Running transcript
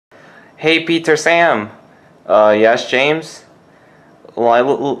Hey, Betersam. Yes, James?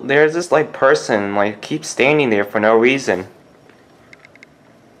 Well, there's this, person, keeps standing there for no reason.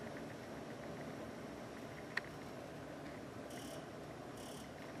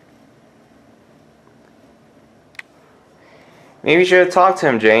 Maybe you should talk to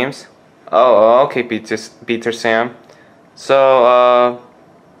him, James. Oh, okay, Betersam. So,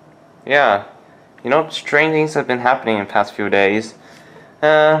 yeah. Strange things have been happening in the past few days.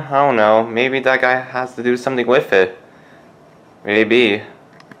 I don't know. Maybe that guy has to do something with it. Maybe.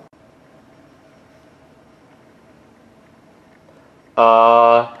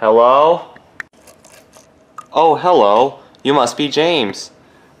 Hello? Oh, hello. You must be James.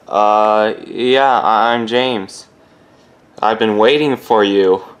 Yeah, I'm James. I've been waiting for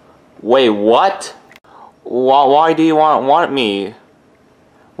you. Wait, what? Why do you want me?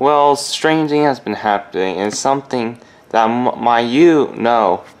 Well, strange thing has been happening, and something that you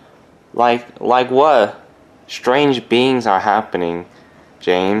know. Like what? Strange beings are happening,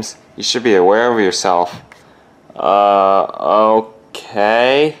 James. You should be aware of yourself.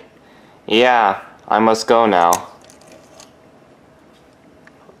 Okay. Yeah, I must go now.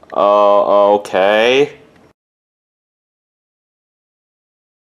 Okay.